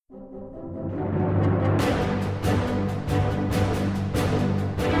Welcome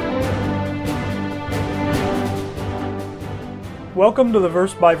to the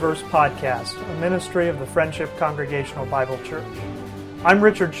Verse by Verse podcast, a ministry of the Friendship Congregational Bible Church. I'm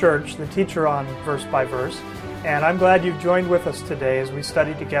Richard Church, the teacher on Verse by Verse, and I'm glad you've joined with us today as we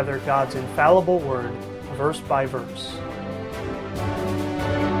study together God's infallible Word, verse by verse.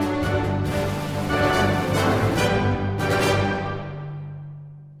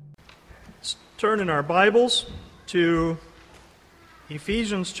 Let's turn in our Bibles to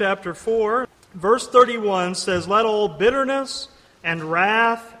Ephesians chapter 4. Verse 31 says, "Let all bitterness and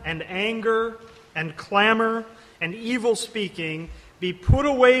wrath and anger and clamor and evil speaking be put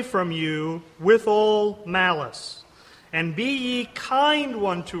away from you with all malice. And be ye kind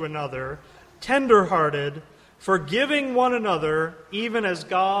one to another, tender-hearted, forgiving one another, even as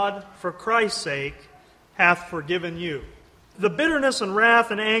God, for Christ's sake, hath forgiven you." The bitterness and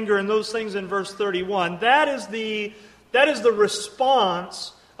wrath and anger and those things in verse 31, that is the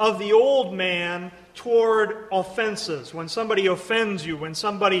response of the old man toward offenses. When somebody offends you, when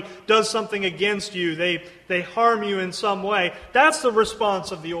somebody does something against you, they harm you in some way, that's the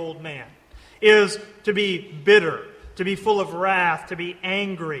response of the old man, is to be bitter, to be full of wrath, to be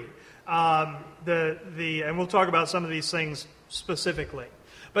angry. And we'll talk about some of these things specifically.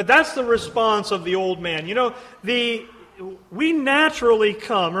 But that's the response of the old man. You know, we naturally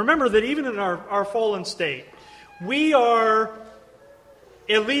come, remember that even in our fallen state, we are,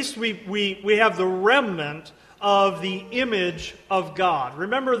 at least we have the remnant of the image of God.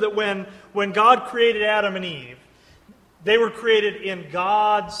 Remember that when God created Adam and Eve, they were created in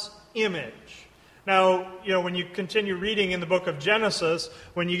God's image. Now, you know, when you continue reading in the book of Genesis,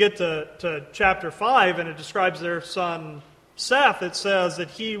 when you get to chapter 5 and it describes their son Seth, it says that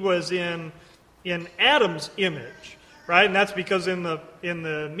he was in Adam's image. Right? And that's because in the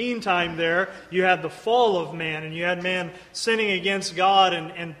meantime there, you had the fall of man, and you had man sinning against God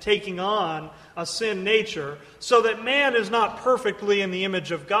and taking on a sin nature, so that man is not perfectly in the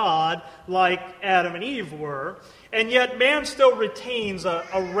image of God like Adam and Eve were, and yet man still retains a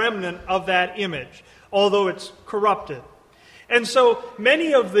remnant of that image, although it's corrupted. And so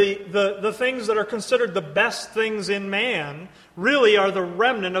many of the things that are considered the best things in man really are the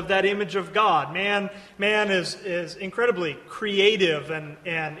remnant of that image of God. Man is incredibly creative and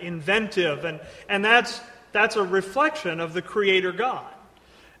inventive, and that's a reflection of the Creator God.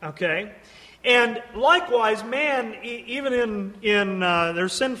 Okay? And likewise, man, even in their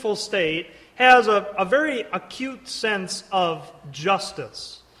sinful state, has a very acute sense of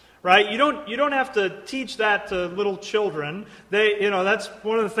justice. Right? You don't have to teach that to little children. That's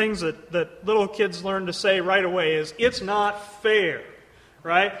one of the things that little kids learn to say right away is, "It's not fair."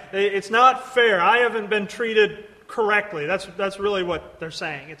 Right? It's not fair. I haven't been treated correctly. That's really what they're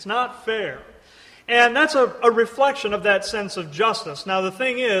saying. It's not fair. And that's a reflection of that sense of justice. Now the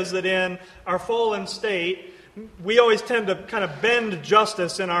thing is that in our fallen state, we always tend to kind of bend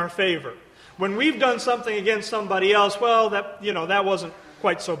justice in our favor. When we've done something against somebody else, well, that wasn't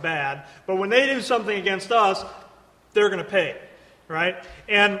quite so bad. But when they do something against us, they're going to pay, right?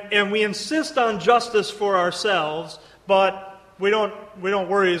 And we insist on justice for ourselves, but we don't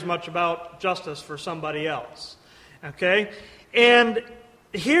worry as much about justice for somebody else. Okay? And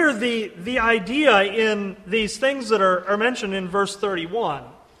here the idea in these things that are mentioned in verse 31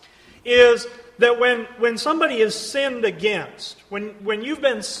 is that when somebody is sinned against, when you've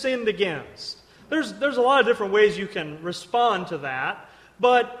been sinned against, there's a lot of different ways you can respond to that.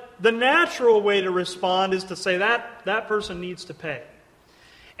 But the natural way to respond is to say that person needs to pay.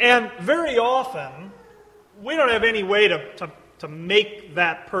 And very often, we don't have any way to make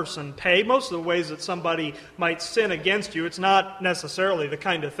that person pay. Most of the ways that somebody might sin against you, it's not necessarily the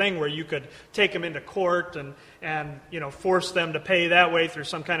kind of thing where you could take them into court and force them to pay that way through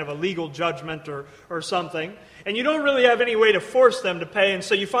some kind of a legal judgment or something. And you don't really have any way to force them to pay, and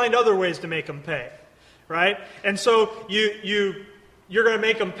so you find other ways to make them pay. Right? And so you're going to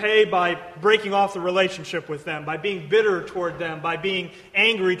make them pay by breaking off the relationship with them, by being bitter toward them, by being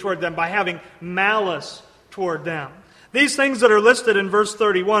angry toward them, by having malice toward them. These things that are listed in verse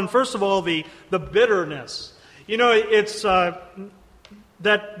 31, first of all, the bitterness. You know, it's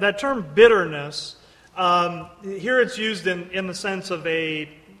that term bitterness, here it's used in the sense of an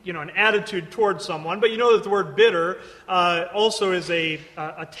attitude towards someone, but you know that the word bitter also is a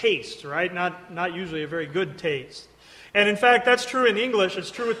taste, right? Not usually a very good taste. And in fact, that's true in English.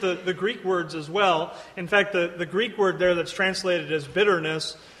 It's true with the Greek words as well. In fact, the Greek word there that's translated as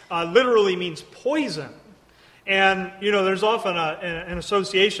bitterness literally means poison. And, there's often an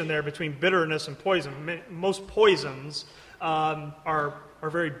association there between bitterness and poison. Most poisons are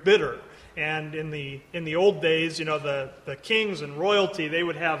very bitter. And in the old days, the kings and royalty, they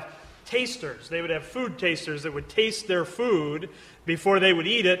would have tasters. They would have food tasters that would taste their food before they would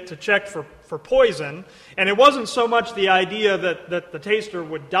eat it to check for poison. And it wasn't so much the idea that the taster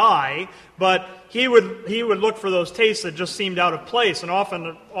would die, but he would look for those tastes that just seemed out of place. And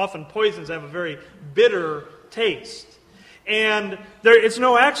often poisons have a very bitter taste. And it's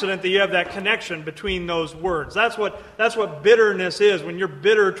no accident that you have that connection between those words. That's what bitterness is. When you're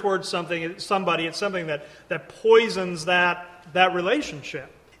bitter towards somebody, it's something that poisons that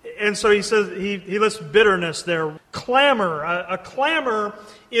relationship. And so he says he lists bitterness there. Clamor. A clamor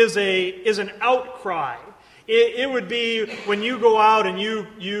is an outcry. It would be when you go out and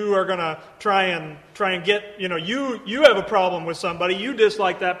you are going to try and get, you have a problem with somebody, you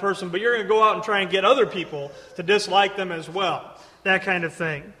dislike that person, but you're going to go out and try and get other people to dislike them as well. That kind of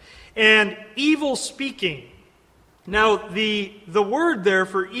thing. And evil speaking. Now, the word there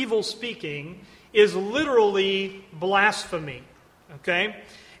for evil speaking is literally blasphemy. Okay?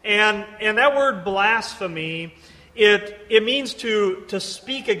 And that word blasphemy, it means to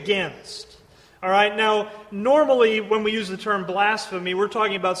speak against. All right, now, normally when we use the term blasphemy, we're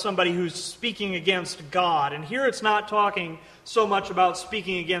talking about somebody who's speaking against God. And here it's not talking so much about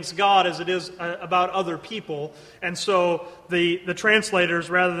speaking against God as it is about other people. And so the translators,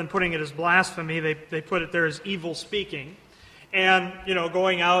 rather than putting it as blasphemy, they put it there as evil speaking. And,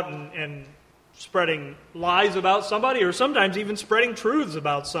 going out and spreading lies about somebody, or sometimes even spreading truths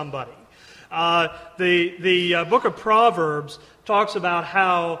about somebody. The book of Proverbs talks about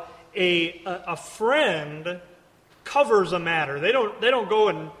how a friend covers a matter. They don't go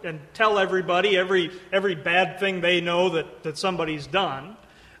and tell everybody every bad thing they know that somebody's done.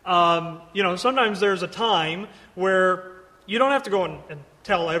 Sometimes there's a time where you don't have to go and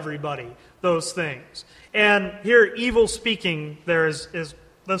tell everybody those things. And here, evil speaking there is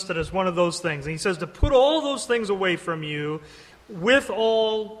listed as one of those things. And he says to put all those things away from you with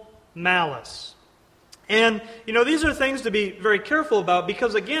all malice. And, these are things to be very careful about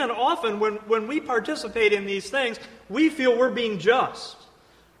because, again, often when we participate in these things, we feel we're being just,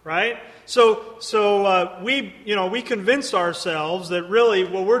 right? So we convince ourselves that really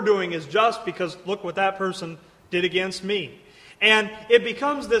what we're doing is just because look what that person did against me. And it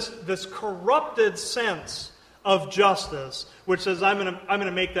becomes this corrupted sense of justice, which says I'm going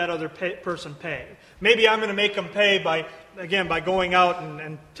to make that other person pay. Maybe I'm going to make them pay by going out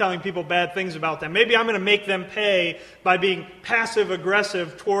and telling people bad things about them. Maybe I'm going to make them pay by being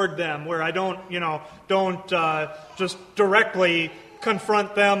passive-aggressive toward them, where I don't just directly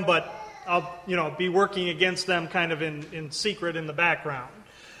confront them, but I'll be working against them kind of in secret in the background.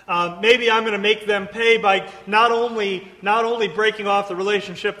 Maybe I'm going to make them pay by not only breaking off the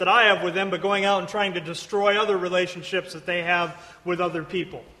relationship that I have with them, but going out and trying to destroy other relationships that they have with other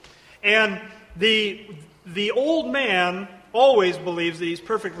people. And the old man always believes that he's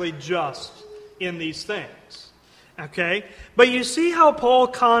perfectly just in these things. Okay? But you see how Paul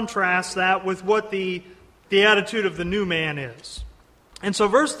contrasts that with what the attitude of the new man is. And so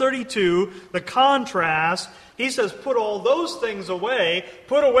verse 32, the contrast, he says, put all those things away.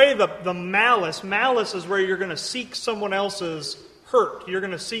 Put away the malice. Malice is where you're going to seek someone else's hurt. You're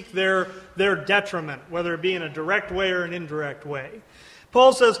going to seek their detriment, whether it be in a direct way or an indirect way.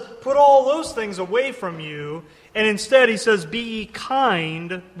 Paul says, put all those things away from you, and instead he says, be ye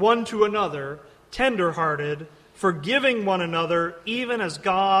kind one to another, tender-hearted, forgiving one another, even as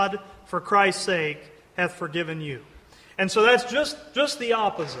God, for Christ's sake, hath forgiven you. And so that's just the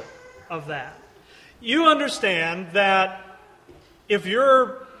opposite of that. You understand that if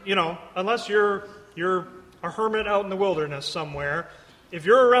you're, unless you're a hermit out in the wilderness somewhere, if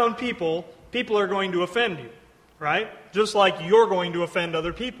you're around people are going to offend you. Right? Just like you're going to offend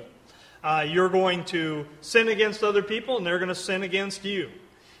other people. You're going to sin against other people, and they're going to sin against you.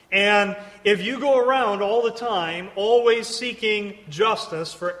 And if you go around all the time, always seeking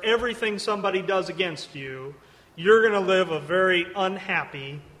justice for everything somebody does against you, you're going to live a very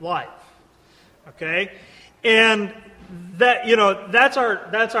unhappy life. Okay? And that, that's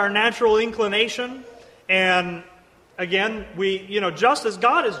our natural inclination. And again, justice,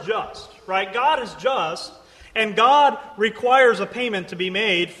 God is just, right? God is just. And God requires a payment to be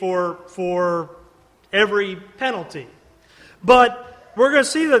made for every penalty. But we're going to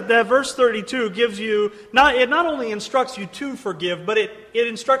see that verse 32 gives you, it not only instructs you to forgive, but it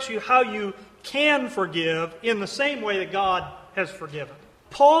instructs you how you can forgive in the same way that God has forgiven.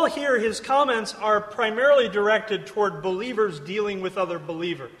 Paul here, his comments are primarily directed toward believers dealing with other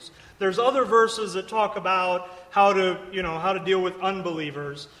believers. There's other verses that talk about how to deal with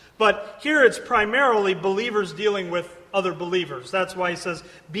unbelievers. But here it's primarily believers dealing with other believers. That's why he says,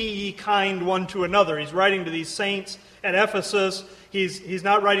 be ye kind one to another. He's writing to these saints at Ephesus. He's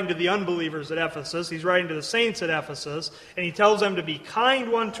not writing to the unbelievers at Ephesus. He's writing to the saints at Ephesus. And he tells them to be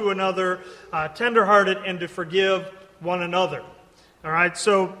kind one to another, tenderhearted, and to forgive one another. All right,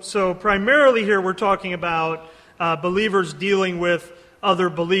 so primarily here we're talking about believers dealing with other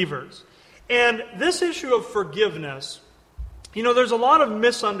believers. And this issue of forgiveness, there's a lot of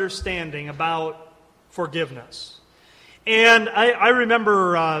misunderstanding about forgiveness. And I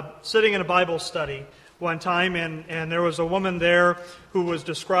remember sitting in a Bible study one time, and there was a woman there who was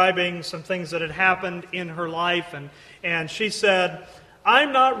describing some things that had happened in her life, and she said,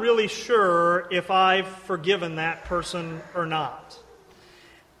 I'm not really sure if I've forgiven that person or not.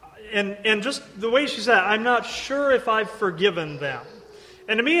 And just the way she said, I'm not sure if I've forgiven them.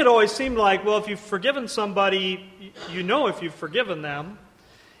 And to me it always seemed like, well, if you've forgiven somebody, you know if you've forgiven them.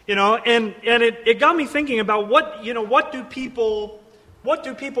 And it got me thinking about what do people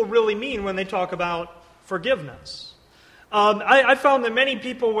really mean when they talk about forgiveness? I found that many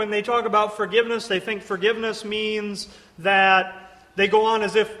people, when they talk about forgiveness, they think forgiveness means that they go on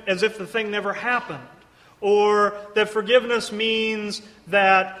as if the thing never happened, or that forgiveness means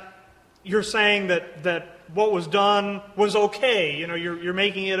that you're saying that what was done was okay. You're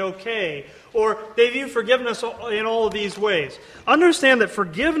making it okay. Or they view forgiveness in all of these ways. Understand that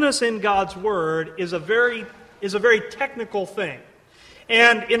forgiveness in God's Word is a very technical thing.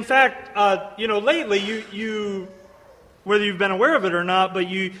 And in fact, lately, you whether you've been aware of it or not, but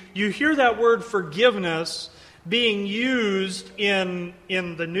you hear that word forgiveness being used in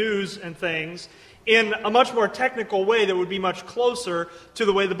the news and things in a much more technical way that would be much closer to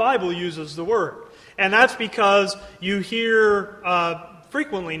the way the Bible uses the word. And that's because you hear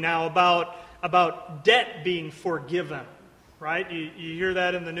frequently now about debt being forgiven, right? You hear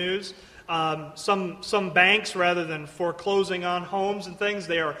that in the news. Some banks, rather than foreclosing on homes and things,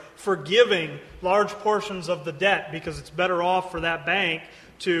 they are forgiving large portions of the debt because it's better off for that bank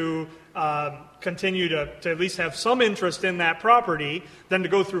to continue to at least have some interest in that property than to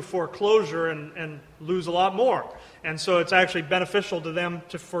go through foreclosure and lose a lot more. And so it's actually beneficial to them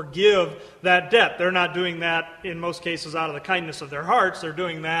to forgive that debt. They're not doing that in most cases out of the kindness of their hearts. They're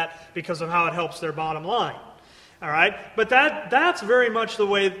doing that because of how it helps their bottom line. All right? But that's very much the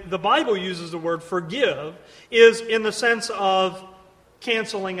way the Bible uses the word forgive, is in the sense of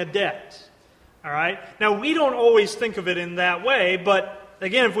canceling a debt. All right? Now, we don't always think of it in that way, but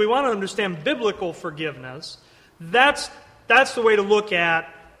again, if we want to understand biblical forgiveness, that's the way to look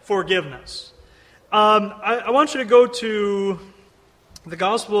at forgiveness. I want you to go to the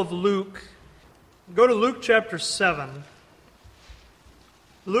Gospel of Luke. Go to Luke chapter 7.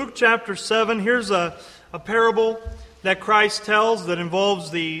 Luke chapter 7, here's a parable that Christ tells that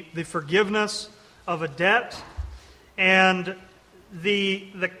involves the forgiveness of a debt. And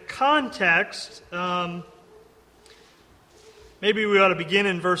the context, maybe we ought to begin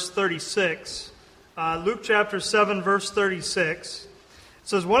in verse 36. Luke chapter 7, verse 36. It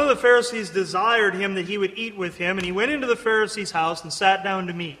says, one of the Pharisees desired him that he would eat with him, and he went into the Pharisee's house and sat down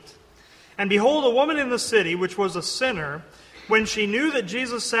to meat. And behold, a woman in the city, which was a sinner, when she knew that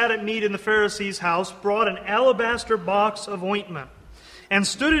Jesus sat at meat in the Pharisee's house, brought an alabaster box of ointment, and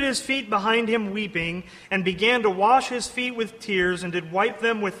stood at his feet behind him weeping, and began to wash his feet with tears, and did wipe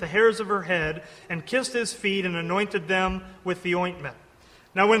them with the hairs of her head, and kissed his feet, and anointed them with the ointment.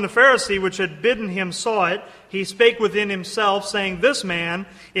 Now when the Pharisee which had bidden him saw it, he spake within himself, saying, this man,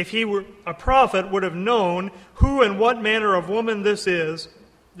 if he were a prophet, would have known who and what manner of woman this is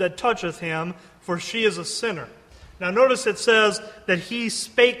that toucheth him, for she is a sinner. Now notice it says that he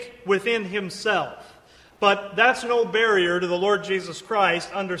spake within himself. But that's no barrier to the Lord Jesus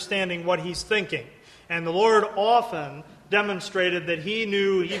Christ understanding what he's thinking. And the Lord often demonstrated that he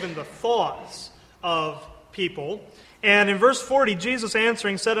knew even the thoughts of people. And in verse 40, Jesus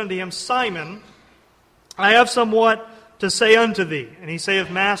answering said unto him, Simon, I have somewhat to say unto thee. And he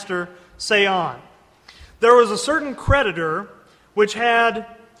saith, Master, say on. There was a certain creditor which had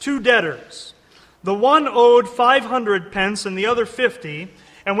two debtors. The one owed 500 pence and the other 50,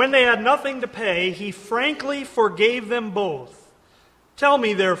 and when they had nothing to pay, he frankly forgave them both. Tell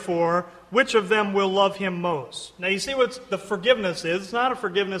me, therefore, which of them will love him most? Now you see what the forgiveness is. It's not a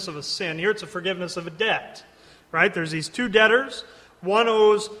forgiveness of a sin. Here it's a forgiveness of a debt. Right? There's these two debtors. One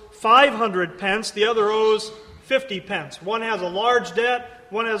owes 500 pence, the other owes 50 pence. One has a large debt,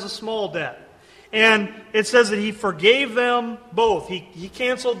 one has a small debt. And it says that he forgave them both. He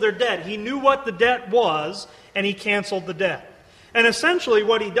canceled their debt. He knew what the debt was, and he canceled the debt. And essentially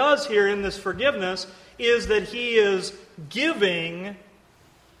what he does here in this forgiveness is that he is giving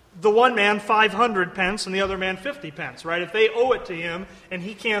the one man 500 pence and the other man 50 pence, right? If they owe it to him and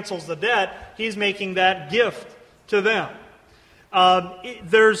he cancels the debt, he's making that gift to them.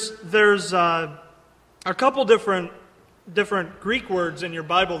 There's a couple different Greek words in your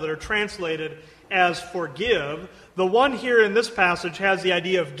Bible that are translated as forgive. The one here in this passage has the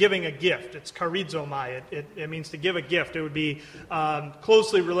idea of giving a gift. It's charizomai. It means to give a gift. It would be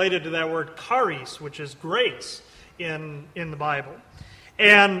closely related to that word charis, which is grace in the Bible.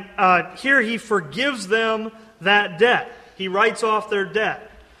 And here he forgives them that debt. He writes off their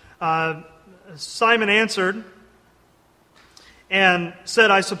debt. Simon answered and said,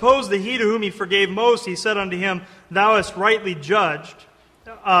 I suppose that he to whom he forgave most, he said unto him, Thou hast rightly judged.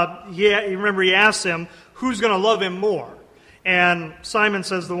 Remember, he asked him, who's going to love him more? And Simon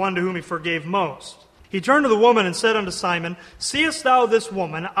says, the one to whom he forgave most. He turned to the woman and said unto Simon, Seest thou this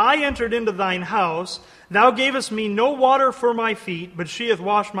woman? I entered into thine house. Thou gavest me no water for my feet, but she hath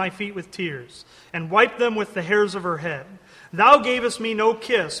washed my feet with tears, and wiped them with the hairs of her head. Thou gavest me no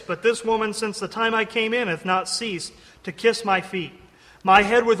kiss, but this woman since the time I came in hath not ceased to kiss my feet. My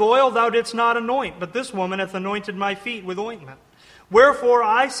head with oil thou didst not anoint, but this woman hath anointed my feet with ointment. Wherefore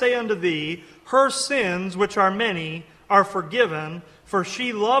I say unto thee, her sins, which are many, are forgiven, for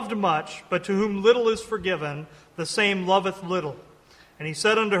she loved much, but to whom little is forgiven, the same loveth little. And he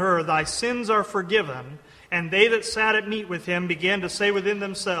said unto her, Thy sins are forgiven. And they that sat at meat with him began to say within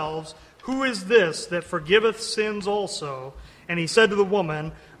themselves, Who is this that forgiveth sins also? And he said to the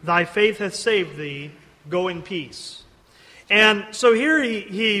woman, Thy faith hath saved thee, go in peace. And so here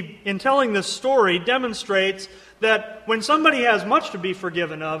he in telling this story, demonstrates that when somebody has much to be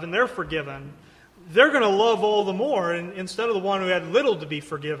forgiven of and they're forgiven, they're going to love all the more instead of the one who had little to be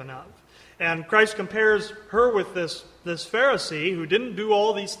forgiven of. And Christ compares her with this Pharisee who didn't do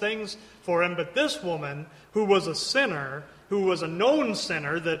all these things for him, but this woman who was a sinner, who was a known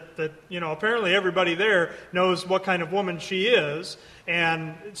sinner that apparently everybody there knows what kind of woman she is,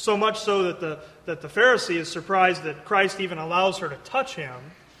 and so much so that the Pharisee is surprised that Christ even allows her to touch him.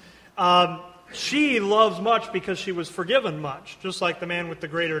 She loves much because she was forgiven much, just like the man with the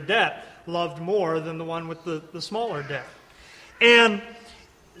greater debt loved more than the one with the smaller debt. And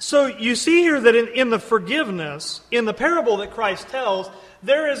so you see here that in the forgiveness, in the parable that Christ tells,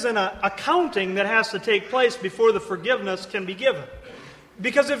 there is an accounting that has to take place before the forgiveness can be given.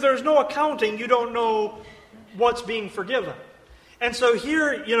 Because if there's no accounting, you don't know what's being forgiven. And so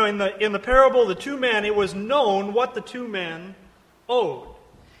here, in the parable, the two men, it was known what the two men owed.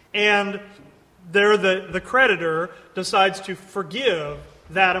 And there the creditor decides to forgive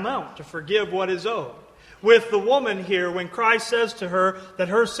that amount, to forgive what is owed. With the woman here, when Christ says to her that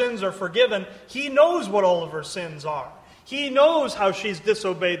her sins are forgiven, he knows what all of her sins are. He knows how she's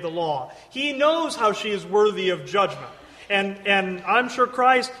disobeyed the law. He knows how she is worthy of judgment. And I'm sure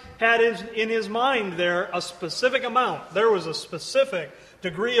Christ had in his mind there a specific amount. There was a specific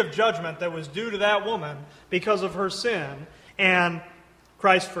degree of judgment that was due to that woman because of her sin, and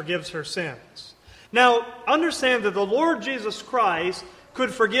Christ forgives her sins. Now, understand that the Lord Jesus Christ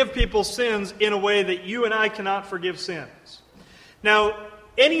could forgive people's sins in a way that you and I cannot forgive sins. Now,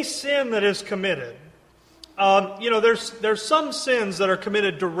 any sin that is committed, there's some sins that are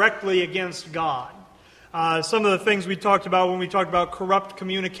committed directly against God. Some of the things we talked about when we talked about corrupt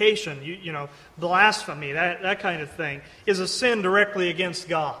communication, blasphemy, that kind of thing, is a sin directly against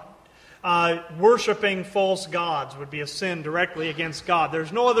God. Worshipping false gods would be a sin directly against God.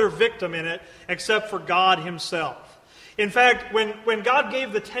 There's no other victim in it except for God himself. In fact, when God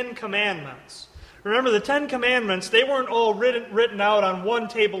gave the Ten Commandments, remember the Ten Commandments, they weren't all written out on one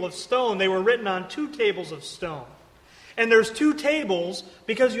table of stone. They were written on 2 tables of stone. And there's 2 tables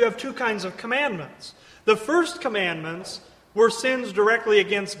because you have 2 kinds of commandments. The first commandments were sins directly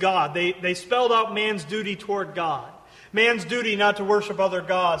against God. They spelled out man's duty toward God. Man's duty not to worship other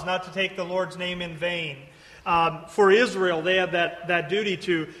gods, not to take the Lord's name in vain. For Israel, they had that duty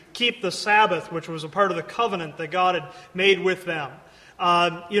to keep the Sabbath, which was a part of the covenant that God had made with them.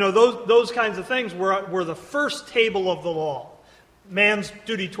 Those kinds of things were the first table of the law, man's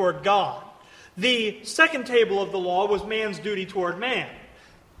duty toward God. The second table of the law was man's duty toward man.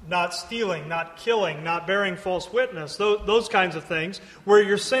 Not stealing, not killing, not bearing false witness, those kinds of things where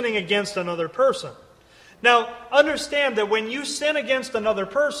you're sinning against another person. Now, understand that when you sin against another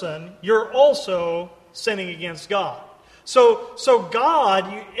person, you're also sinning against God. So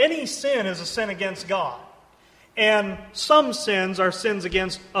God, any sin is a sin against God. And some sins are sins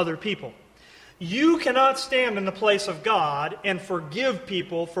against other people. You cannot stand in the place of God and forgive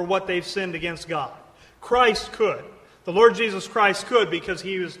people for what they've sinned against God. Christ could. The Lord Jesus Christ could because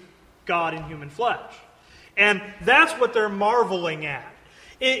he was God in human flesh. And that's what they're marveling at.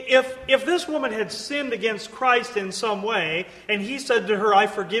 If this woman had sinned against Christ in some way, and he said to her, "I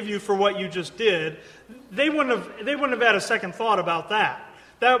forgive you for what you just did," they wouldn't have had a second thought about that.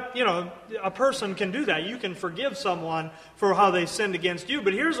 That, a person can do that. You can forgive someone for how they sinned against you.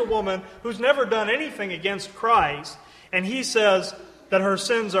 But here's a woman who's never done anything against Christ, and he says that her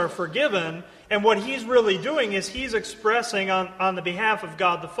sins are forgiven. And what he's really doing is he's expressing on the behalf of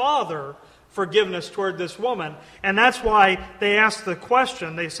God the Father forgiveness toward this woman. And that's why they ask the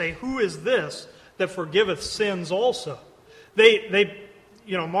question. They say, "Who is this that forgiveth sins also?" They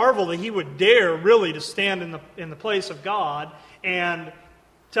marvel that he would dare really to stand in the place of God and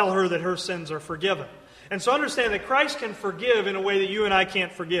tell her that her sins are forgiven. And so understand that Christ can forgive in a way that you and I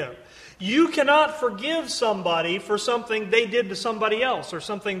can't forgive. You cannot forgive somebody for something they did to somebody else or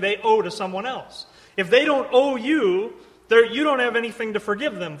something they owe to someone else. If they don't owe you, you don't have anything to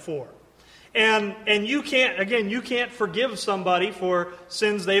forgive them for. And you can't forgive somebody for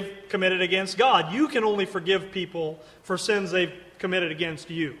sins they've committed against God. You can only forgive people for sins they've committed against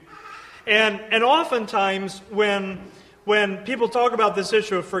you. And oftentimes when people talk about this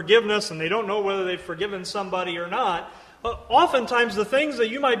issue of forgiveness and they don't know whether they've forgiven somebody or not, oftentimes the things that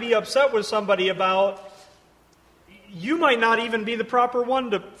you might be upset with somebody about, you might not even be the proper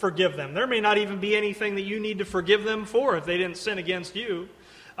one to forgive them. There may not even be anything that you need to forgive them for if they didn't sin against you.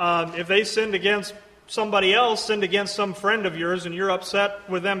 If they sinned against somebody else, sinned against some friend of yours, and you're upset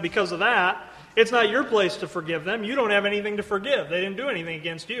with them because of that, it's not your place to forgive them. You don't have anything to forgive. They didn't do anything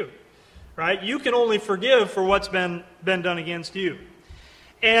against you. Right? You can only forgive for what's been done against you.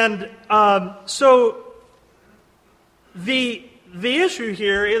 And so the issue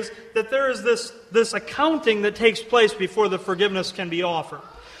here is that there is this accounting that takes place before the forgiveness can be offered.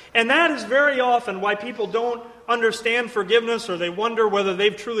 And that is very often why people don't understand forgiveness, or they wonder whether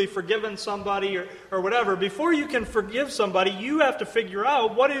they've truly forgiven somebody or whatever. Before you can forgive somebody, you have to figure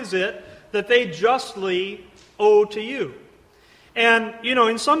out what is it that they justly owe to you. And,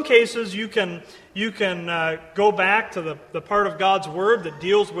 in some cases you can go back to the part of God's Word that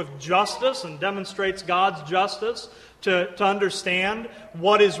deals with justice and demonstrates God's justice to understand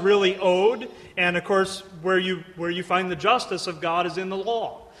what is really owed. And, of course, where you find the justice of God is in the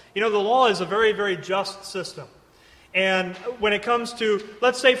law. The law is a very, very just system. And when it comes to,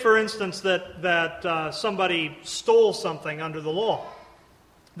 let's say, for instance, that somebody stole something under the law,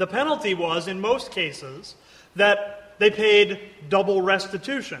 the penalty was, in most cases, that they paid double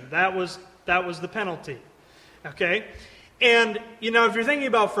restitution. That was the penalty. Okay? And, if you're thinking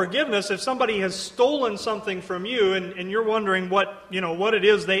about forgiveness, if somebody has stolen something from you and you're wondering what it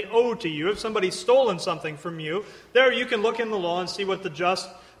is they owe to you, if somebody's stolen something from you, there you can look in the law and see what the just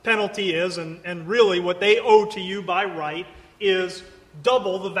penalty is, and really what they owe to you by right is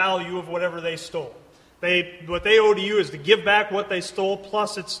double the value of whatever they stole. What they owe to you is to give back what they stole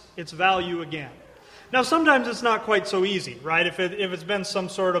plus its value again. Now, sometimes it's not quite so easy, right? If it's been some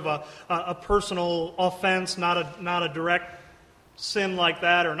sort of a personal offense, not a direct sin like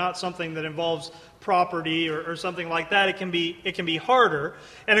that, or not something that involves property or something like that, it can be harder.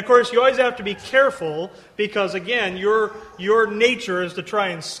 And of course, you always have to be careful because, again, your nature is to try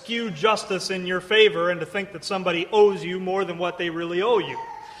and skew justice in your favor and to think that somebody owes you more than what they really owe you.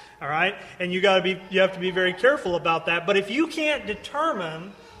 All right, and you have to be very careful about that. But if you can't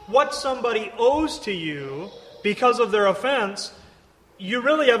determine what somebody owes to you because of their offense, you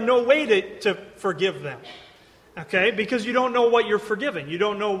really have no way to forgive them. Okay? Because you don't know what you're forgiving. You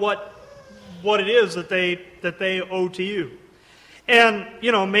don't know what it is that they owe to you. And,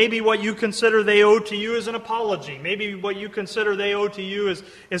 maybe what you consider they owe to you is an apology. Maybe what you consider they owe to you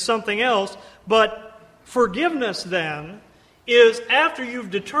is something else. But forgiveness then is, after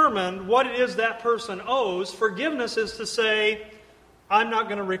you've determined what it is that person owes, forgiveness is to say, I'm not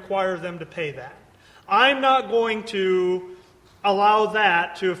going to require them to pay that. I'm not going to allow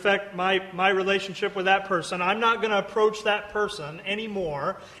that to affect my relationship with that person. I'm not going to approach that person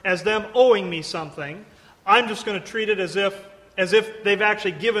anymore as them owing me something. I'm just going to treat it as if they've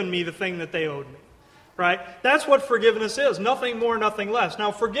actually given me the thing that they owed me. Right? That's what forgiveness is. Nothing more, nothing less.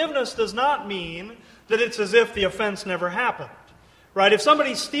 Now, forgiveness does not mean that it's as if the offense never happened. Right? If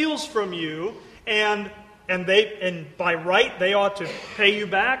somebody steals from you and by right they ought to pay you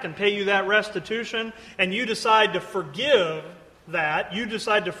back and pay you that restitution, and you decide to forgive that,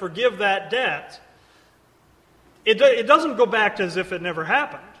 debt, it doesn't go back to as if it never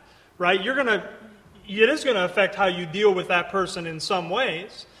happened. Right? It is going to affect how you deal with that person in some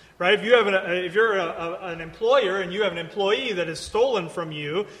ways. Right? If you're an employer and you have an employee that has stolen from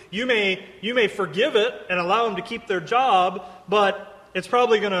you, you may forgive it and allow them to keep their job, but it's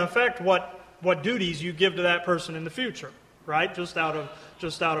probably going to affect what duties you give to that person in the future. right? Just out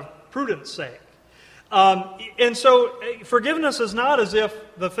of prudence sake. And so forgiveness is not as if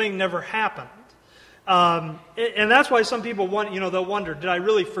the thing never happened. And that's why some people they'll wonder, did I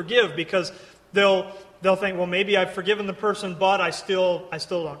really forgive? Because they'll think, well, maybe I've forgiven the person, but I still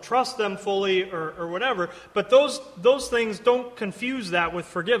don't trust them fully or whatever. But those things don't confuse that with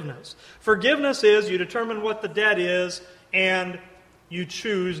forgiveness. Forgiveness is you determine what the debt is and you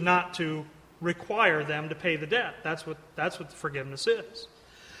choose not to require them to pay the debt. That's what forgiveness is.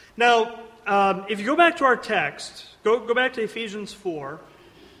 Now, if you go back to our text, go back to Ephesians 4,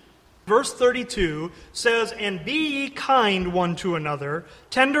 verse 32 says, "And be ye kind one to another,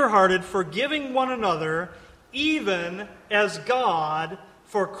 tender-hearted, forgiving one another, even as God,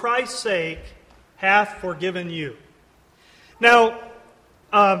 for Christ's sake, hath forgiven you." Now,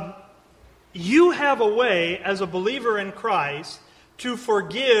 you have a way, as a believer in Christ, to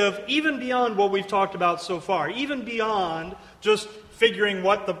forgive even beyond what we've talked about so far, even beyond just figuring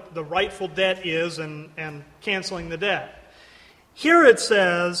what the rightful debt is and canceling the debt. Here it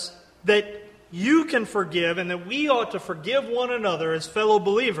says that you can forgive and that we ought to forgive one another as fellow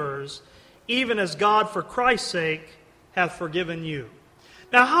believers, even as God, for Christ's sake, hath forgiven you.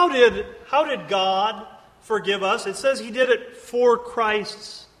 Now, how did God forgive us? It says He did it for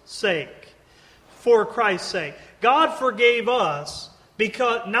Christ's sake. For Christ's sake. God forgave us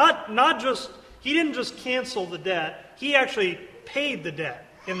because He didn't just cancel the debt, He actually paid the debt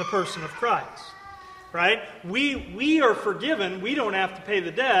in the person of Christ. Right? We are forgiven. We don't have to pay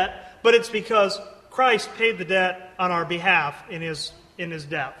the debt, but it's because Christ paid the debt on our behalf in His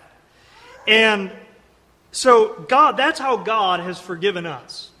death. And so that's how God has forgiven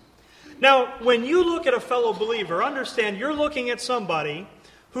us. Now, when you look at a fellow believer, understand you're looking at somebody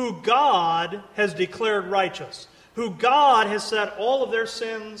who God has declared righteous, who God has said all of their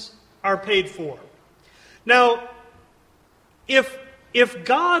sins are paid for. Now, if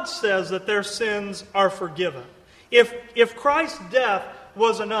God says that their sins are forgiven, if Christ's death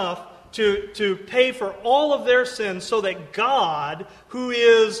was enough to pay for all of their sins so that God, who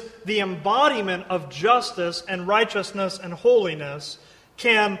is the embodiment of justice and righteousness and holiness,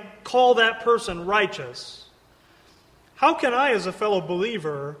 can call that person righteous, how can I, as a fellow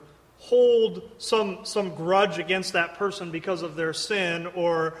believer, hold some grudge against that person because of their sin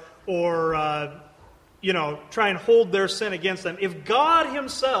or try and hold their sin against them? If God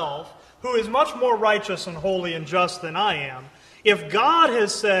Himself, who is much more righteous and holy and just than I am, if God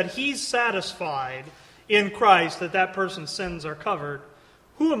has said He's satisfied in Christ that person's sins are covered,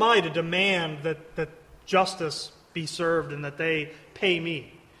 who am I to demand that justice be served and that they pay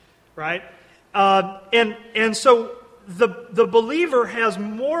me? Right? And so the believer has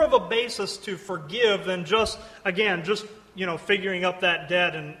more of a basis to forgive than just figuring up that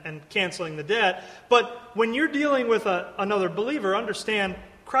debt and canceling the debt. But when you're dealing with another believer, understand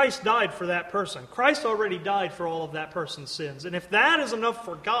Christ died for that person. Christ already died for all of that person's sins. And if that is enough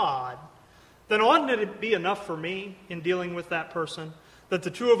for God, then oughtn't it be enough for me in dealing with that person? That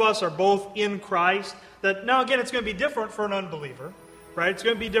the two of us are both in Christ. That now again, it's going to be different for an unbeliever, right? It's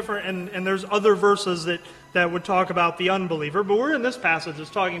going to be different, and there's other verses that would talk about the unbeliever. But we're in this passage that's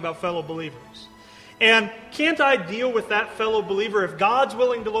talking about fellow believers. And can't I deal with that fellow believer if God's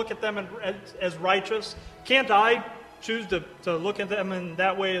willing to look at them as righteous? Can't I choose to look at them in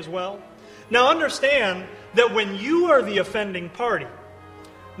that way as well? Now understand that when you are the offending party,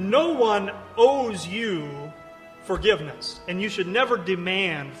 no one owes you forgiveness. And you should never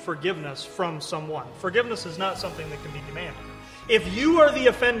demand forgiveness from someone. Forgiveness is not something that can be demanded. If you are the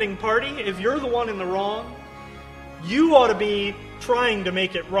offending party, if you're the one in the wrong, you ought to be trying to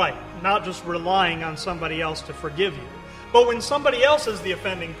make it right, not just relying on somebody else to forgive you. But when somebody else is the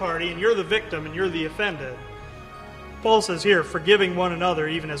offending party and you're the victim and you're the offended, Paul says here, forgiving one another,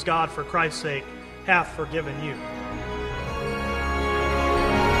 even as God, for Christ's sake, hath forgiven you.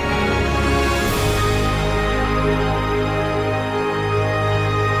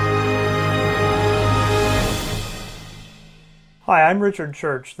 Hi, I'm Richard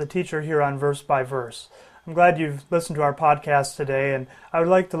Church, the teacher here on Verse by Verse. I'm glad you've listened to our podcast today, and I would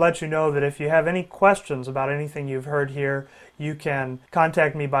like to let you know that if you have any questions about anything you've heard here, you can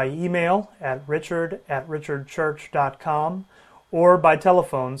contact me by email at richard@richardchurch.com or by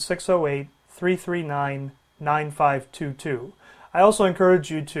telephone 608-339-9522. I also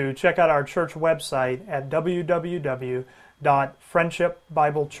encourage you to check out our church website at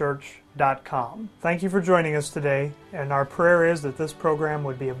www.friendshipbiblechurch.com. Thank you for joining us today, and our prayer is that this program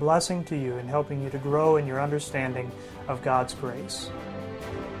would be a blessing to you in helping you to grow in your understanding of God's grace.